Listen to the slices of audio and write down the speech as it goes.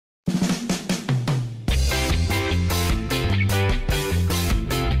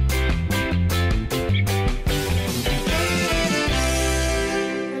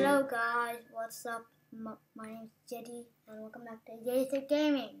What's up? My name's Jetty, and welcome back to Wazzuup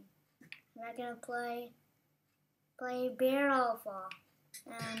Gaming. And I'm gonna play Bear Alpha,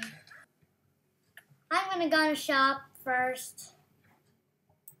 and I'm gonna go to shop first.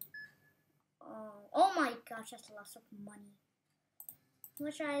 Oh my gosh, that's lots of money. How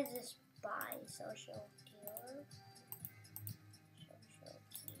much should I just buy? Social gear.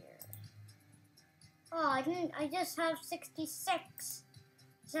 Oh, I just have 66.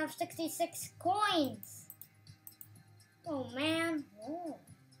 I have 66 coins. Oh man. Oh.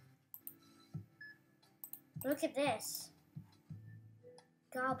 Look at this.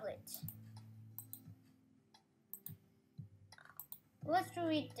 Goblet. What do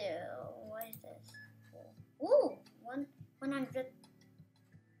we do? What is this? Ooh,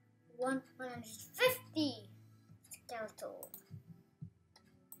 150 skeletal.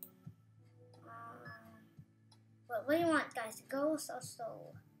 What do you want, guys? Ghost or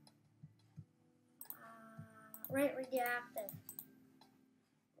soul? Radioactive.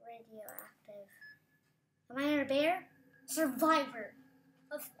 Radioactive. Am I a bear? Survivor.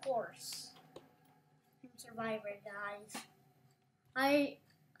 Of course. I'm Survivor, guys.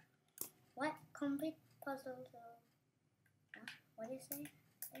 What? Complete puzzle. What do you say?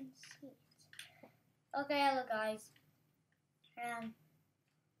 And see. Okay, hello, guys. And,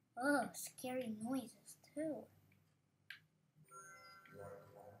 oh, scary noises, too.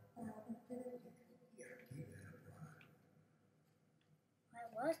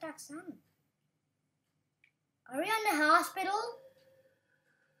 What was that sound? Are we in the hospital?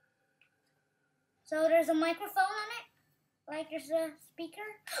 So there's a microphone on it? Like there's a speaker?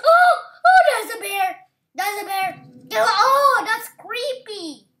 Oh! Oh, there's a bear! There's a bear! Oh, that's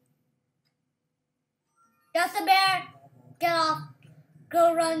creepy! That's a bear! Get off!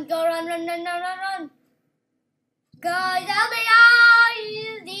 Go run, run! Guys, help me! Ah, he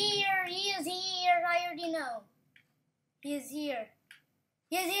is here! He is here! I already know. He is here.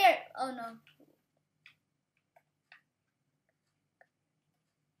 He is here! Oh no.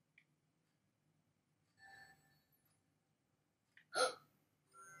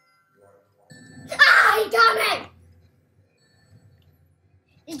 Ah! He got me!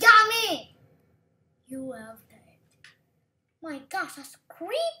 He got me! You have it. My gosh, that's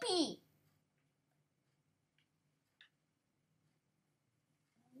creepy!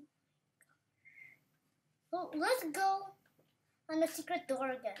 Well, let's go on the secret door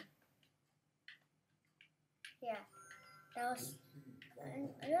again. Yeah, that was.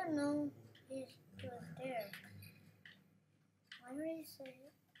 I don't know if he was there. Why did he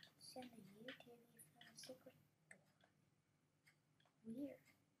say send a YouTube from a secret door? Weird.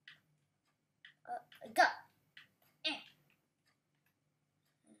 Go.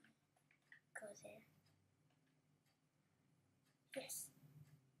 Go there. Yes.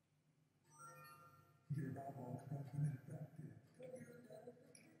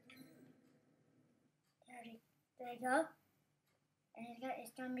 There you go. And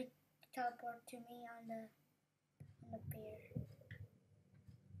it's gonna be teleport to me on the bear.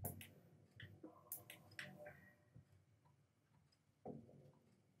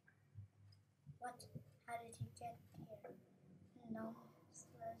 What? How did he get here? No.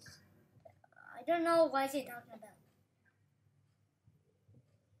 I don't know what is he talking about.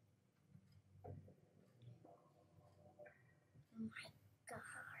 Oh my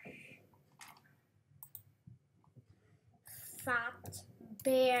gosh. Fat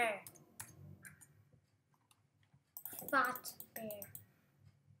bear. Fat bear.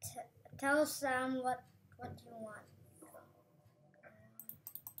 Tell Sam what you want.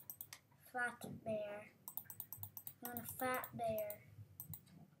 Fat bear. I want a fat bear.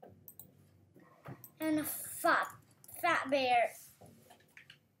 And a fat bear.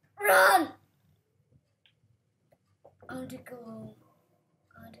 Run! I want to go.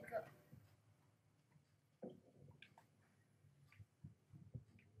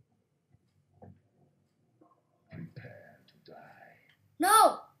 Prepare to die.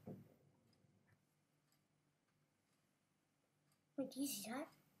 No! Wait, do you see that?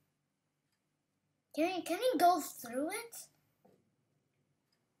 Can he go through it?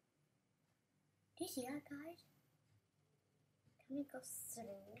 Do you see that, guys? Can he go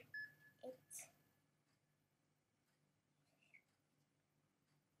through it?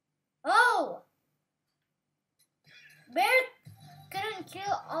 Oh! Bear couldn't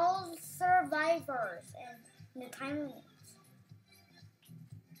kill all survivors in the time limit.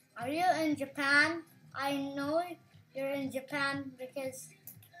 Are you in Japan? I know you're in Japan because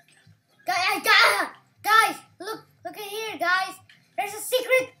guys, look at here, guys. There's a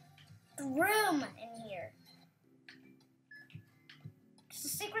secret room in here. It's a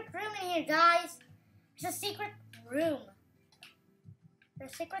secret room in here, guys. There's a secret room.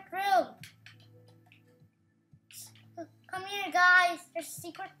 There's a secret room. Come here, guys. There's a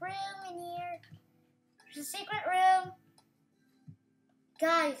secret room in here. There's a secret room.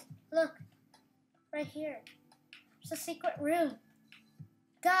 Guys, look. Right here. There's a secret room.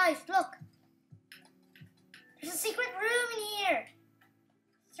 Guys, look. There's a secret room in here.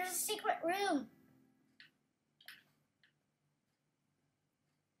 There's a secret room.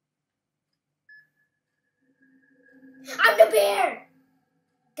 I'm the bear!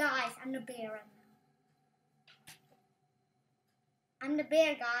 Guys, I'm the bear right now. I'm the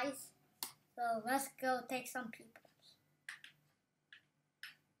bear, guys. So let's go take some people.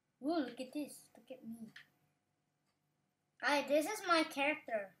 Ooh, look at this. Look at me. Alright, this is my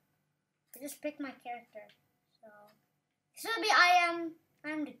character. I just picked my character. So this will be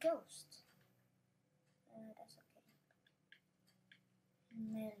I'm the ghost. That's okay.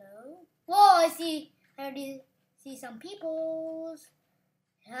 Hello. Whoa, I already see some peoples.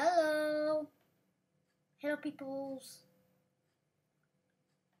 Hello. Hello, peoples.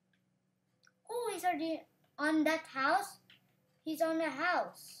 Oh, he's already on that house. He's on the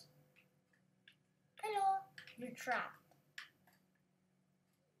house. Hello. You're trapped.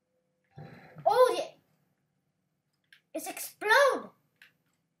 Oh, yeah. It's explode.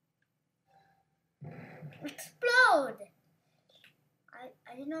 Explode.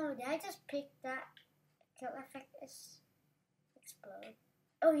 I don't know. Did I just pick that? Kill effect is explode.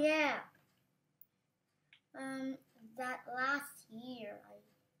 Oh yeah. That last year I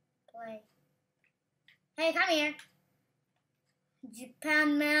played. Hey, come here.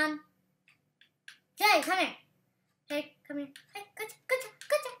 Japan man. Jay, come here. Hey, come here. Hey, gotcha.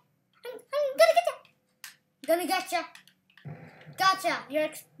 I'm gonna get ya. Gotcha. You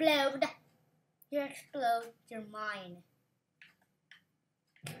explode. You explode your mind.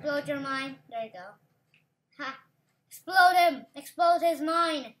 Explode your mind. There you go. Ha. Explode him. Explode his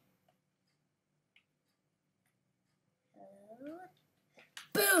mind. Hello.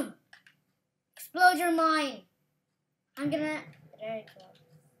 Boom. Explode your mind. I'm gonna. There you go.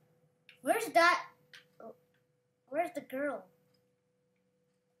 Where's that? Where's the girl?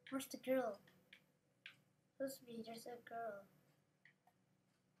 Where's the girl? Supposed to be there's a girl.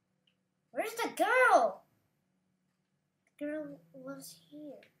 Where's the girl? The girl was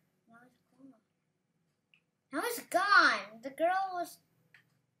here. Now it's gone. The girl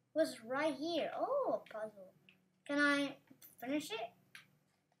was right here. Oh, a puzzle. Can I finish it?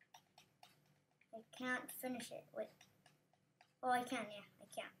 I can't finish it. Wait. Oh, I can. Yeah, I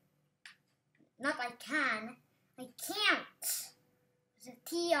can. Not I can. I can't. There's a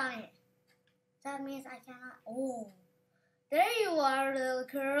T on it. That means I cannot. Oh, there you are, little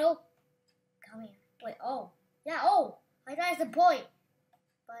girl. Come here. Wait. Oh, yeah. Oh, I thought it's a boy,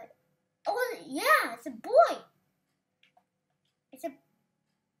 but oh yeah, it's a boy.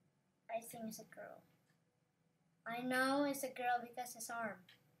 I think it's a girl. I know it's a girl because his arm.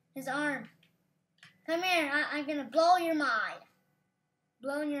 His arm. Come here. I'm gonna blow your mind.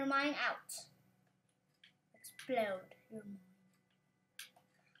 Blow your mind out. Explode your mind.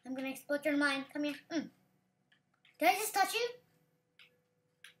 I'm gonna explode your mind. Come here. Did I just touch you?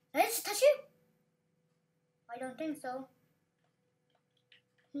 Did I just touch you? I don't think so.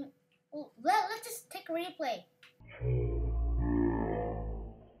 Well, let's just take a replay.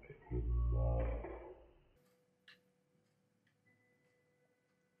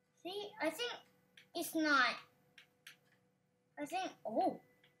 See, I think it's not. I think, oh.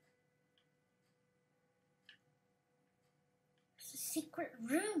 It's a secret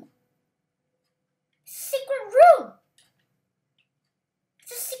room. Secret room!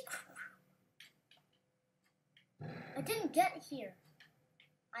 It's a secret room. I didn't get here.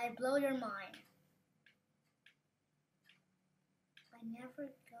 I blow your mind. I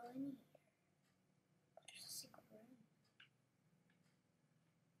never go in here. There's a secret room.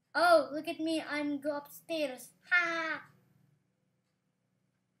 Oh, look at me. I'm go upstairs. Ha!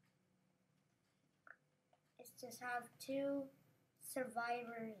 It's just have 2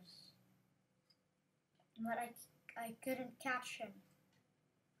 survivors. But I couldn't catch him.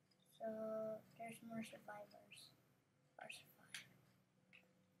 So there's more survivors.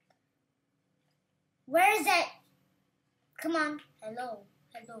 Where is it? Come on. Hello.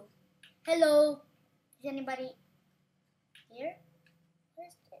 Hello. Hello. Is anybody here?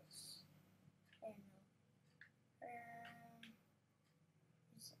 Where's this? I don't know.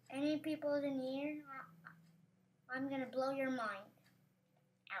 Is any people in here? I'm gonna blow your mind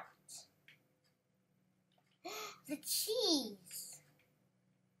out. The cheese.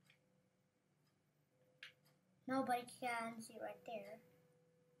 Nobody can see right there.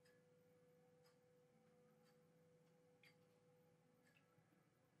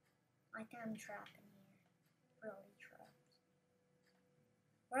 I think I'm trapped in here. Really trapped.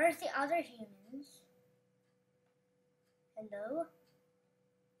 Where's the other humans? Hello?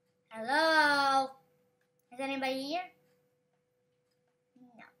 Hello? Is anybody here?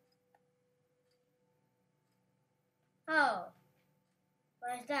 No. Oh.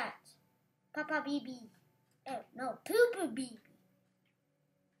 What is that? Papa BB. Oh, no. Poo Poo BB.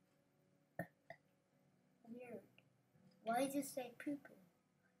 Weird. Why does it say poo poo?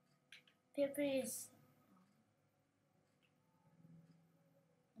 Poo poo is.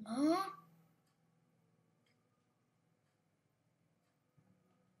 Huh?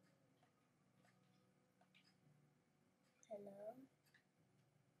 Hello?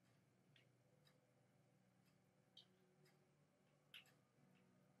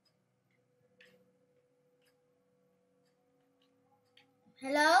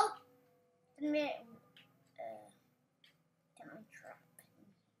 Hello? Can I'm trapped in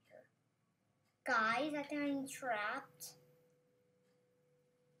here. Guys, I think I'm trapped.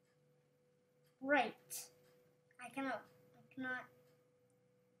 Right. I cannot catch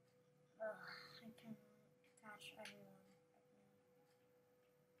anyone right now.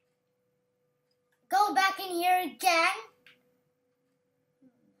 Go back in here again? Oh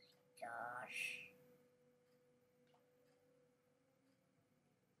my gosh.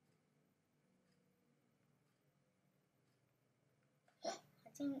 I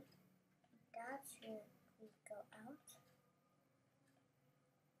think that's where we go out.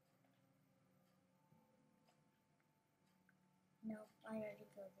 No, I already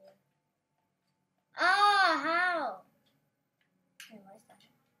go there. Ah, how? Hey, what is that?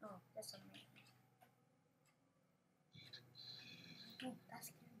 Oh, that's something. Oh, that's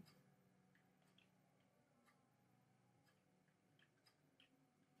scary.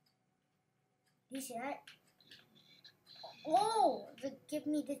 Do you see that? Oh, give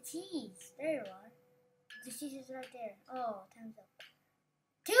me the cheese. There you are. The cheese is right there. Oh, time's up.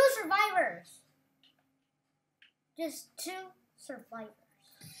 2 survivors. Just 2 survivors.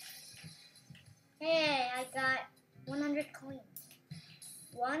 Hey, I got 100 coins.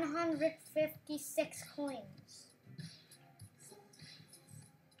 156 coins.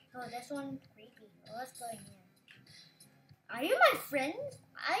 Oh, this one's creepy. Oh, let's go in here. Are you my friend?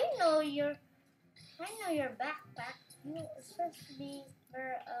 I know your backpack. You're supposed to be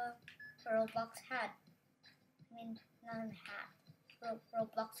wear a Roblox hat. I mean, not a hat.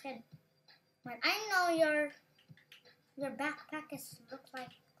 Roblox head. But I know your backpack looks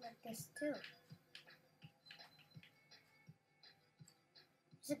like this too.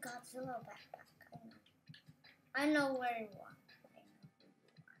 It's a Godzilla backpack. I know where you are.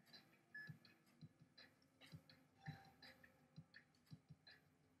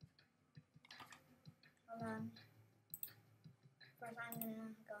 Hold on. First, I'm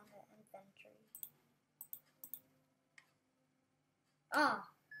gonna go on the inventory. Oh,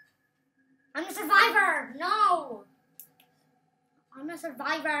 I'm a survivor. No, I'm a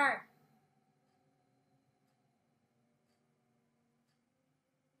survivor.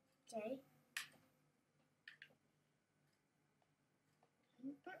 Okay.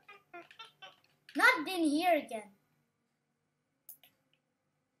 Not in here again.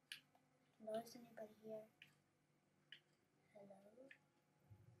 Hello, is anybody here? Hello?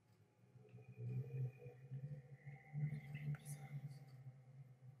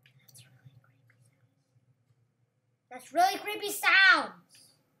 That's really creepy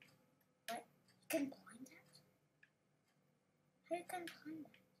sounds. What? You can blind that? How you can blind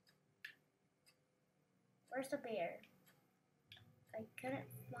that? Where's the bear? I couldn't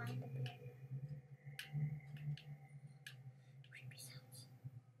find the bear. Creepy sounds.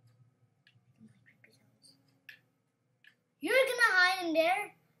 I don't like creepy sounds. You're gonna hide in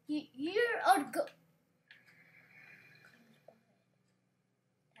there? You're oh go.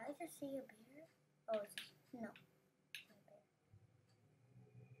 Did I just see a bear? Oh, it's just, no.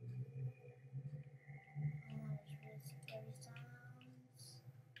 Scary sounds.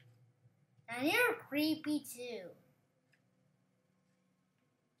 And you're creepy too.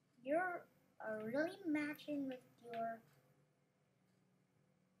 You're really matching with your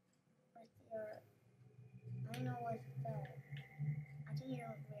I don't know what's that. I think you're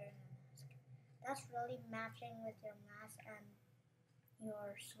wearing a mask. That's really matching with your mask and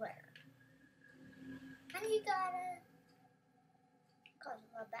your sweater. And you got a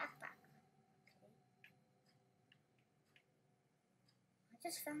backpack. I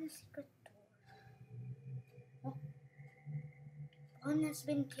just found a secret door. Oh. One has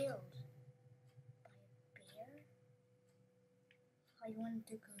been killed by a bear. I want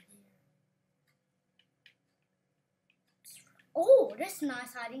to go there. It's really Oh, this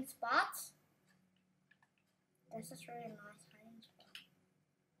nice hiding spots. This is really nice hiding spot.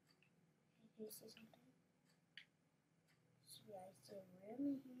 Do you see something? See, I see a room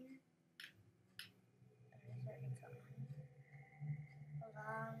in here. Hold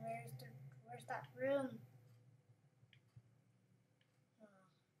on, where's that room? Oh.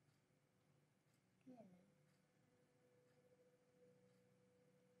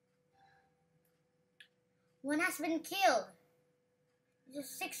 One has been killed.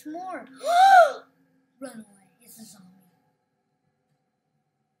 Just 6 more. Run away. It's a zombie.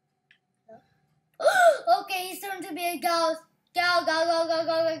 Okay, he's turned to be a ghost. Go, go, go, go,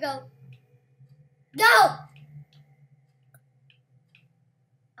 go, go, go. Go!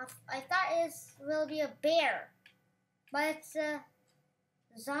 I thought it will be a bear, but it's a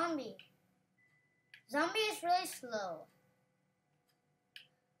zombie. Zombie is really slow.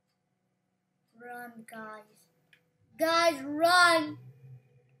 Run, guys. Guys, run!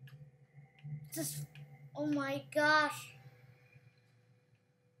 Just, oh my gosh.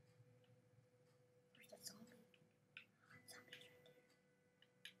 Where's that zombie? Zombie's right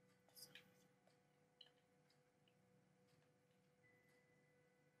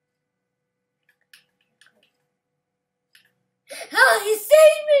there. Oh, he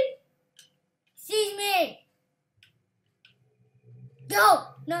sees me! Sees me! Go!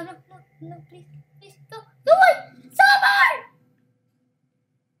 No, no, no, no, please, please, go. Do it! Someone!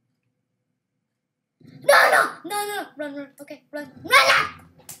 No, no, no, no, run, run, okay, run, run!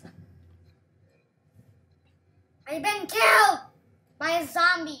 I've been killed by a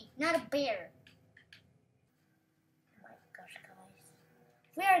zombie, not a bear. Oh my gosh, guys.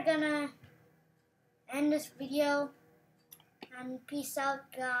 We are gonna end this video. And peace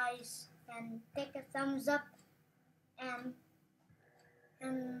out, guys. And take a thumbs up. And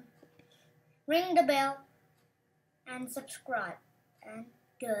ring the bell. And subscribe. And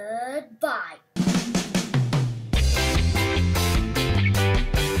goodbye.